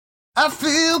I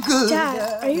feel good.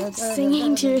 Dad, are you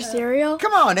singing to your cereal?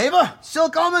 Come on, Ava.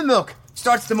 Silk almond milk.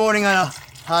 Starts the morning on a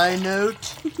high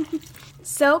note.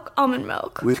 Silk almond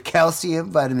milk. With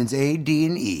calcium, vitamins A, D,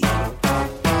 and E.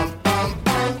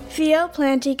 Feel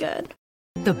plenty good.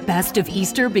 The best of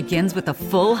Easter begins with a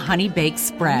full honey-baked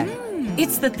spread.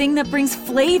 It's the thing that brings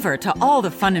flavor to all the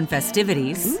fun and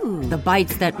festivities. The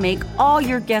bites that make all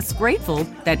your guests grateful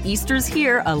that Easter's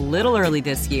here a little early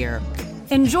this year.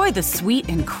 Enjoy the sweet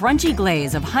and crunchy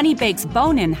glaze of Honey Bake's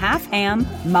bone-in half ham,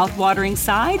 mouth-watering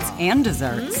sides, and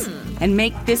desserts. And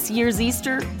make this year's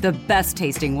Easter the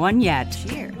best-tasting one yet.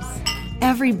 Cheers.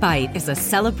 Every bite is a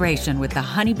celebration with the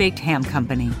Honey Baked Ham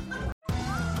Company.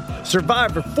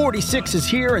 Survivor 46 is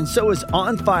here, and so is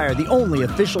On Fire, the only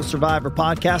official Survivor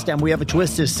podcast, and we have a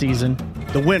twist this season.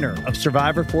 The winner of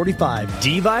Survivor 45,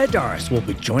 Dee Valladares, will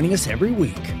be joining us every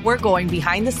week. We're going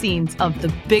behind the scenes of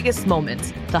the biggest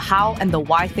moments, the how and the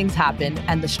why things happen,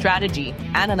 and the strategy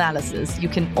and analysis you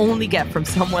can only get from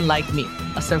someone like me,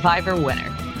 a Survivor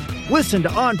winner. Listen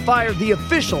to On Fire, the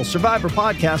official Survivor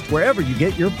podcast, wherever you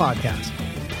get your podcast.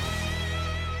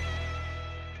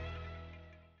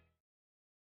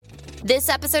 This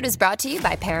episode is brought to you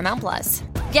by Paramount Plus.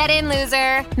 Get in,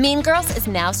 loser! Mean Girls is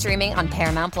now streaming on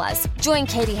Paramount Plus. Join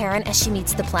Katie Heron as she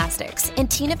meets the plastics in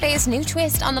Tina Fey's new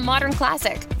twist on the modern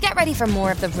classic. Get ready for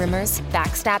more of the rumors,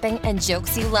 backstabbing, and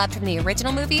jokes you loved from the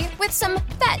original movie with some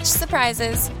fetch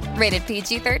surprises. Rated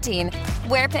PG-13.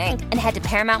 Wear pink and head to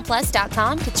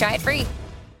ParamountPlus.com to try it free.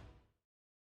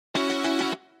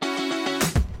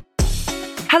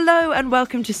 Hello and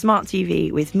welcome to Smart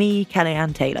TV with me,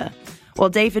 Kellyanne Taylor. While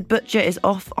David Butcher is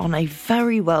off on a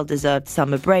very well-deserved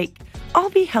summer break, I'll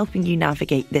be helping you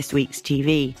navigate this week's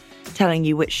TV, telling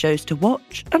you which shows to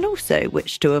watch and also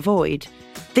which to avoid.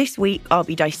 This week, I'll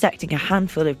be dissecting a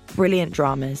handful of brilliant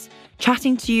dramas,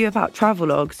 chatting to you about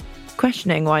travelogues,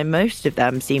 questioning why most of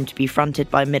them seem to be fronted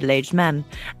by middle-aged men,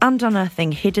 and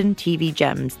unearthing hidden TV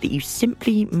gems that you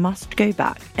simply must go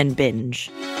back and binge.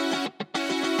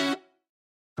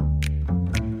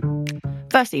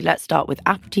 Firstly, let's start with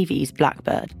Apple TV's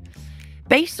Blackbird.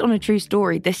 Based on a true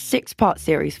story, this 6-part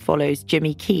series follows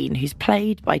Jimmy Keane, who's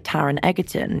played by Taron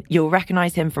Egerton. You'll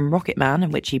recognise him from Rocketman,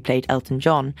 in which he played Elton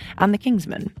John, and The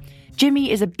Kingsman. Jimmy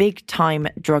is a big-time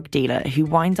drug dealer who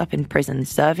winds up in prison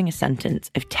serving a sentence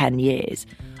of 10 years.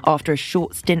 After a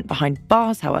short stint behind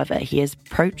bars, however, he is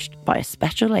approached by a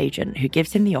special agent who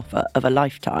gives him the offer of a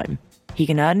lifetime. He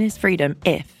can earn his freedom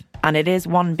if, and it is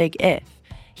one big if,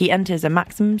 he enters a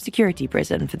maximum security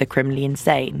prison for the criminally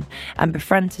insane and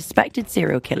befriends suspected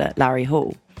serial killer Larry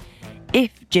Hall.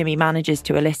 If Jimmy manages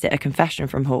to elicit a confession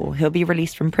from Hall, he'll be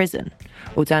released from prison.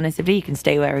 Alternatively, he can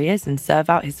stay where he is and serve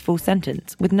out his full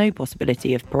sentence with no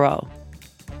possibility of parole.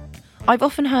 I've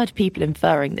often heard people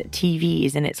inferring that TV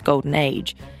is in its golden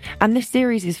age, and this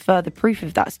series is further proof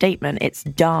of that statement. It's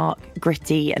dark,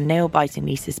 gritty, and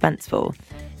nail-bitingly suspenseful.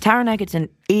 Taron Egerton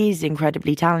is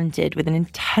incredibly talented with an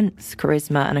intense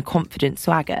charisma and a confident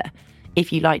swagger.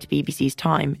 If you liked BBC's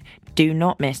Time, do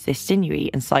not miss this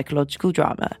sinewy and psychological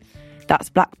drama.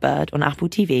 That's Blackbird on Apple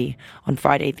TV on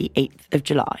Friday the 8th of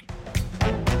July.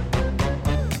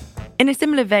 In a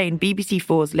similar vein, BBC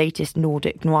 4's latest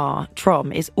Nordic noir,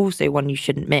 Trom, is also one you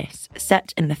shouldn't miss.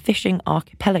 Set in the fishing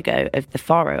archipelago of the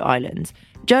Faroe Islands,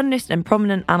 journalist and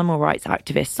prominent animal rights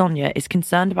activist Sonia is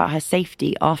concerned about her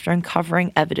safety after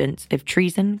uncovering evidence of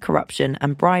treason, corruption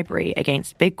and bribery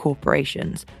against big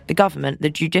corporations, the government, the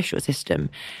judicial system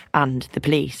and the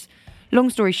police. Long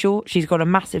story short, she's got a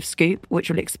massive scoop which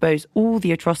will expose all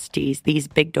the atrocities these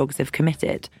big dogs have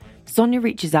committed. Sonia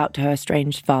reaches out to her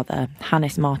estranged father,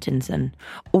 Hannes Martinsen,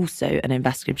 also an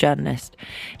investigative journalist.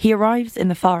 He arrives in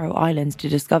the Faroe Islands to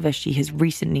discover she has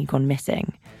recently gone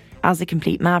missing. As a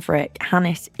complete maverick,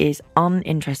 Hannes is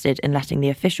uninterested in letting the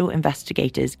official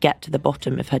investigators get to the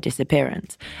bottom of her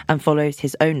disappearance and follows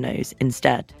his own nose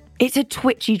instead. It's a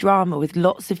twitchy drama with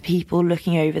lots of people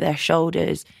looking over their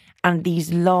shoulders and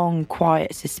these long,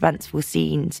 quiet, suspenseful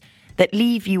scenes that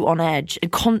leave you on edge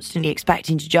and constantly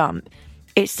expecting to jump.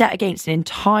 It's set against an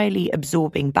entirely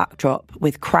absorbing backdrop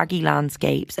with craggy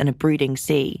landscapes and a brooding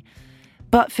sea.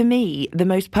 But for me, the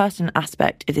most pertinent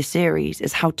aspect of the series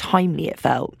is how timely it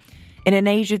felt. In an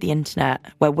age of the internet,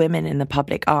 where women in the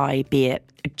public eye, be it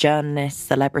a journalist,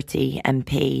 celebrity,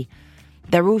 MP,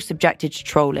 they're all subjected to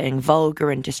trolling,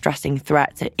 vulgar and distressing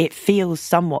threats, it feels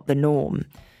somewhat the norm.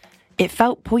 It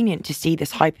felt poignant to see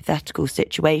this hypothetical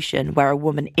situation where a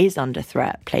woman is under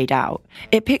threat played out.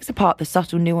 It picks apart the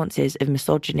subtle nuances of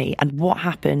misogyny and what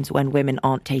happens when women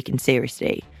aren't taken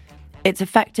seriously. It's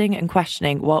affecting and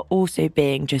questioning while also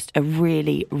being just a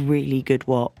really, really good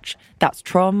watch. That's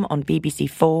Trom on BBC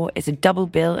 4. It's a double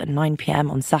bill at 9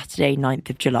 p.m. on Saturday, 9th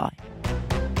of July.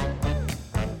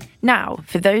 Now,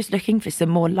 for those looking for some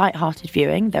more light-hearted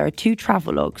viewing, there are 2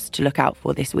 travelogues to look out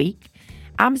for this week.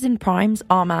 Amazon Prime's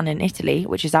Our Man in Italy,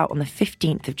 which is out on the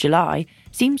 15th of July,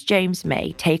 sees James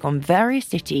May take on various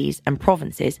cities and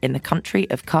provinces in the country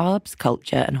of carbs,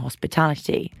 culture and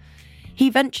hospitality. He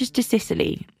ventures to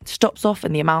Sicily, stops off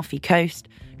on the Amalfi Coast,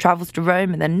 travels to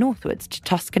Rome and then northwards to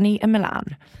Tuscany and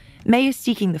Milan. May is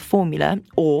seeking the formula,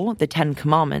 or the 10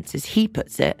 Commandments as he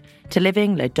puts it, to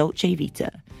living la dolce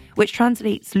vita, which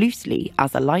translates loosely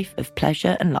as a life of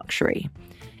pleasure and luxury.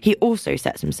 He also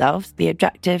sets himself the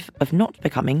objective of not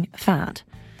becoming fad.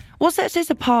 What sets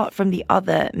this apart from the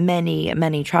other many,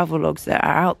 many travelogues that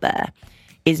are out there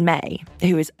is May,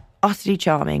 who is utterly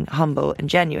charming, humble and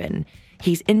genuine.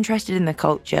 He's interested in the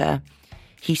culture.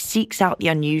 He seeks out the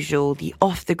unusual, the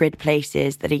off-the-grid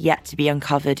places that are yet to be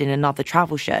uncovered in another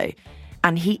travel show.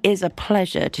 And he is a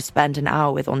pleasure to spend an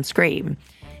hour with on screen.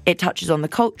 It touches on the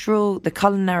cultural, the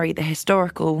culinary, the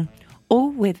historical,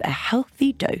 all with a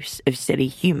healthy dose of silly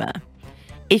humour.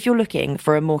 If you're looking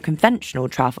for a more conventional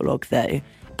travelogue, though,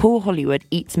 Paul Hollywood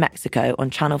Eats Mexico on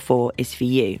Channel 4 is for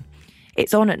you.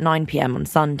 It's on at 9 p.m. on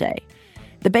Sunday.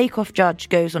 The Bake Off judge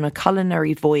goes on a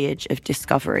culinary voyage of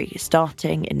discovery,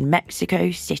 starting in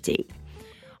Mexico City.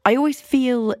 I always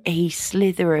feel a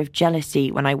slither of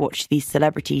jealousy when I watch these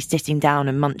celebrities sitting down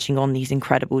and munching on these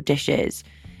incredible dishes.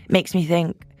 It makes me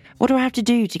think, what do I have to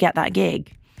do to get that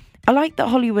gig? I like that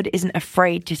Hollywood isn't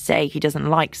afraid to say he doesn't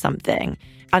like something.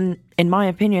 And in my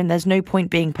opinion, there's no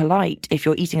point being polite if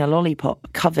you're eating a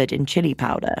lollipop covered in chili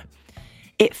powder.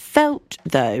 It felt,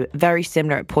 though, very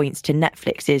similar at points to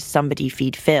Netflix's Somebody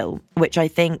Feed Phil, which I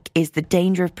think is the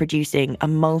danger of producing a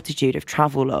multitude of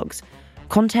travelogues.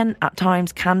 Content at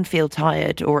times can feel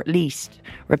tired or at least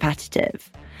repetitive.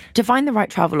 To find the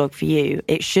right travelogue for you,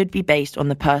 it should be based on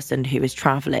the person who is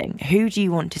travelling. Who do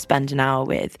you want to spend an hour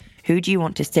with? Who do you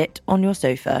want to sit on your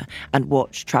sofa and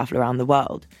watch travel around the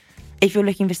world? If you're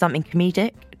looking for something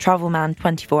comedic, Travel Man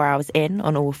 24 Hours In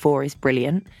on All 4 is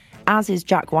brilliant, as is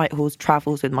Jack Whitehall's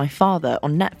Travels with My Father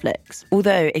on Netflix.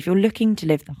 Although, if you're looking to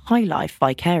live the high life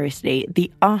vicariously,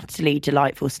 the utterly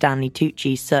delightful Stanley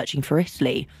Tucci's Searching for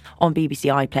Italy on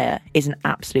BBC iPlayer is an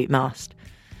absolute must.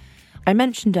 I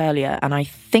mentioned earlier, and I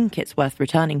think it's worth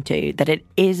returning to, that it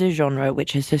is a genre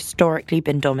which has historically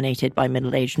been dominated by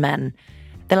middle-aged men.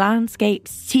 The landscape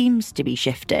seems to be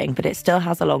shifting, but it still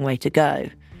has a long way to go.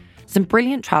 Some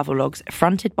brilliant travelogues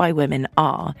fronted by women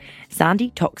are Sandy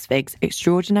Toksvig's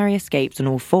Extraordinary Escapes on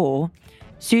All 4,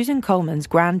 Susan Coleman's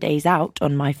Grand Days Out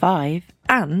on My 5,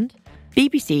 and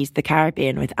BBC's The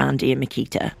Caribbean with Andy and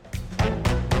Makita.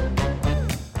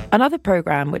 Another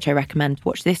programme which I recommend to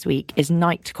watch this week is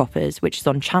Night Coppers, which is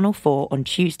on Channel 4 on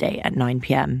Tuesday at 9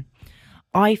 p.m.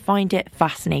 I find it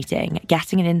fascinating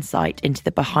getting an insight into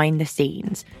the behind the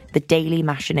scenes, the daily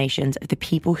machinations of the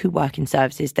people who work in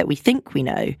services that we think we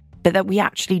know, but that we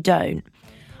actually don't.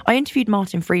 I interviewed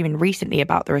Martin Freeman recently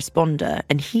about The Responder,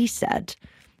 and he said,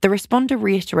 "The Responder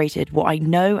reiterated what I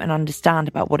know and understand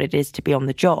about what it is to be on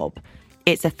the job.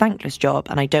 It's a thankless job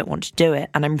and I don't want to do it,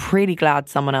 and I'm really glad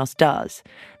someone else does."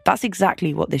 That's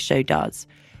exactly what this show does.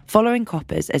 Following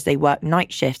coppers as they work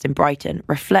night shifts in Brighton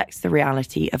reflects the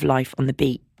reality of life on the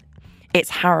beat. It's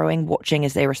harrowing watching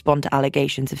as they respond to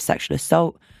allegations of sexual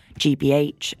assault,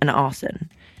 GBH and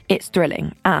arson. It's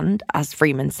thrilling and, as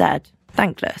Freeman said,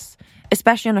 thankless,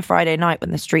 especially on a Friday night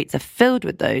when the streets are filled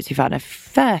with those who've had a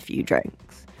fair few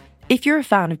drinks. If you're a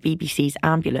fan of BBC's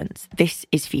Ambulance, this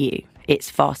is for you.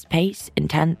 It's fast-paced,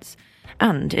 intense,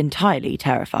 and entirely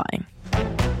terrifying.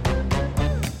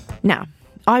 Now,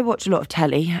 I watch a lot of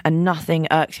telly, and nothing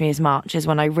irks me as much as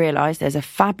when I realise there's a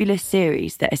fabulous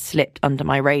series that has slipped under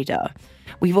my radar.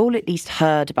 We've all at least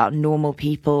heard about Normal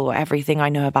People or Everything I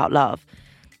Know About Love.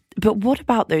 But what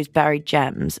about those buried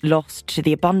gems lost to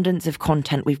the abundance of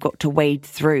content we've got to wade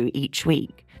through each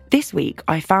week? This week,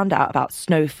 I found out about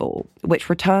Snowfall, which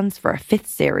returns for a 5th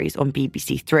series on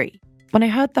BBC 3. When I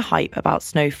heard the hype about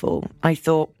Snowfall, I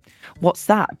thought, what's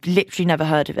that? Literally never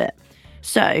heard of it.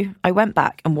 So I went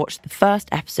back and watched the first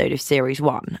episode of Series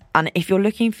 1, and if you're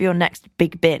looking for your next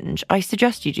big binge, I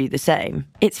suggest you do the same.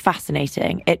 It's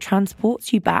fascinating. It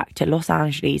transports you back to Los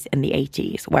Angeles in the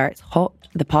 80s, where it's hot,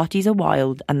 the parties are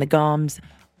wild, and the garms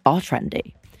are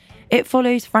trendy. It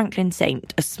follows Franklin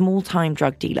Saint, a small-time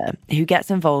drug dealer who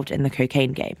gets involved in the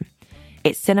cocaine game.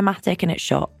 It's cinematic in its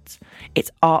shots,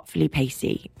 it's artfully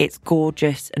pacey, it's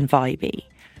gorgeous and vibey.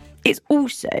 It's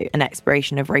also an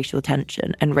exploration of racial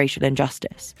tension and racial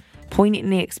injustice,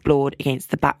 poignantly explored against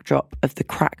the backdrop of the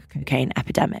crack cocaine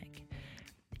epidemic.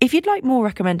 If you'd like more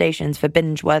recommendations for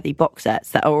binge-worthy box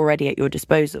sets that are already at your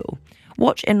disposal,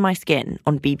 watch In My Skin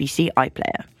on BBC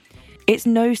iPlayer. It's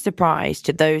no surprise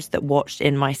to those that watched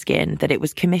In My Skin that it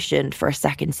was commissioned for a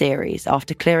second series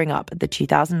after clearing up at the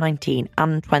 2019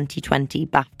 and 2020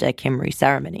 BAFTA Cymru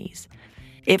ceremonies.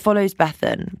 It follows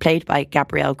Bethan, played by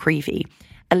Gabrielle Creevy,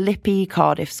 a lippy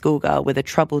Cardiff schoolgirl with a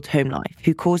troubled home life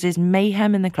who causes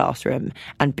mayhem in the classroom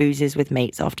and boozes with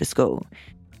mates after school.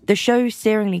 The show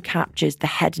searingly captures the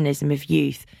hedonism of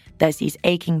youth. There's these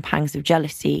aching pangs of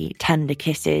jealousy, tender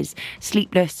kisses,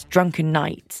 sleepless, drunken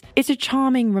nights. It's a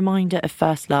charming reminder of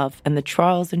first love and the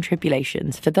trials and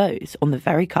tribulations for those on the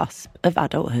very cusp of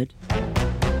adulthood.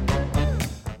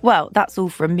 Well, that's all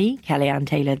from me, Kellyanne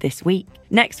Taylor, this week.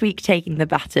 Next week, taking the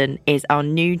baton is our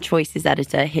new Choices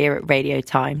editor here at Radio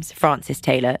Times, Frances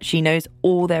Taylor. She knows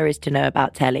all there is to know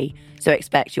about telly, so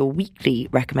expect your weekly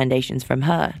recommendations from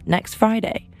her next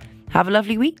Friday. Have a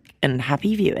lovely week and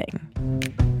happy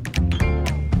viewing.